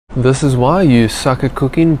This is why you suck at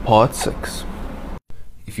cooking, part 6.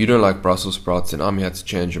 If you don't like Brussels sprouts, then I'm here to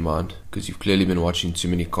change your mind, because you've clearly been watching too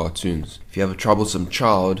many cartoons. If you have a troublesome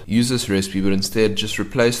child, use this recipe, but instead just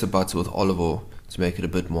replace the butter with olive oil to make it a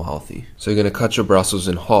bit more healthy. So you're going to cut your Brussels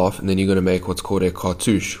in half, and then you're going to make what's called a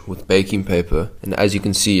cartouche with baking paper. And as you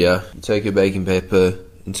can see here, you take your baking paper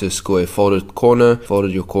into a square, folded corner,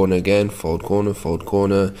 folded your corner again, fold corner,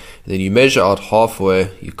 and then you measure out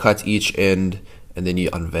halfway, you cut each end, and then you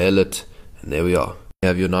unveil it, and there we are. You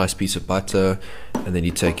have your nice piece of butter, and then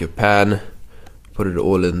you take your pan, put it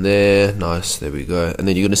all in there, nice, there we go. And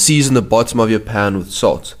then you're going to season the bottom of your pan with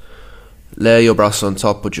salt. Layer your Brussels on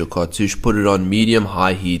top, put your cartouche, put it on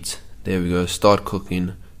medium-high heat, there we go, start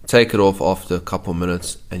cooking. Take it off after a couple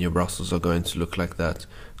minutes, and your Brussels are going to look like that.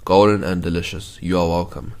 Golden and delicious. You are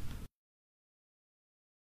welcome.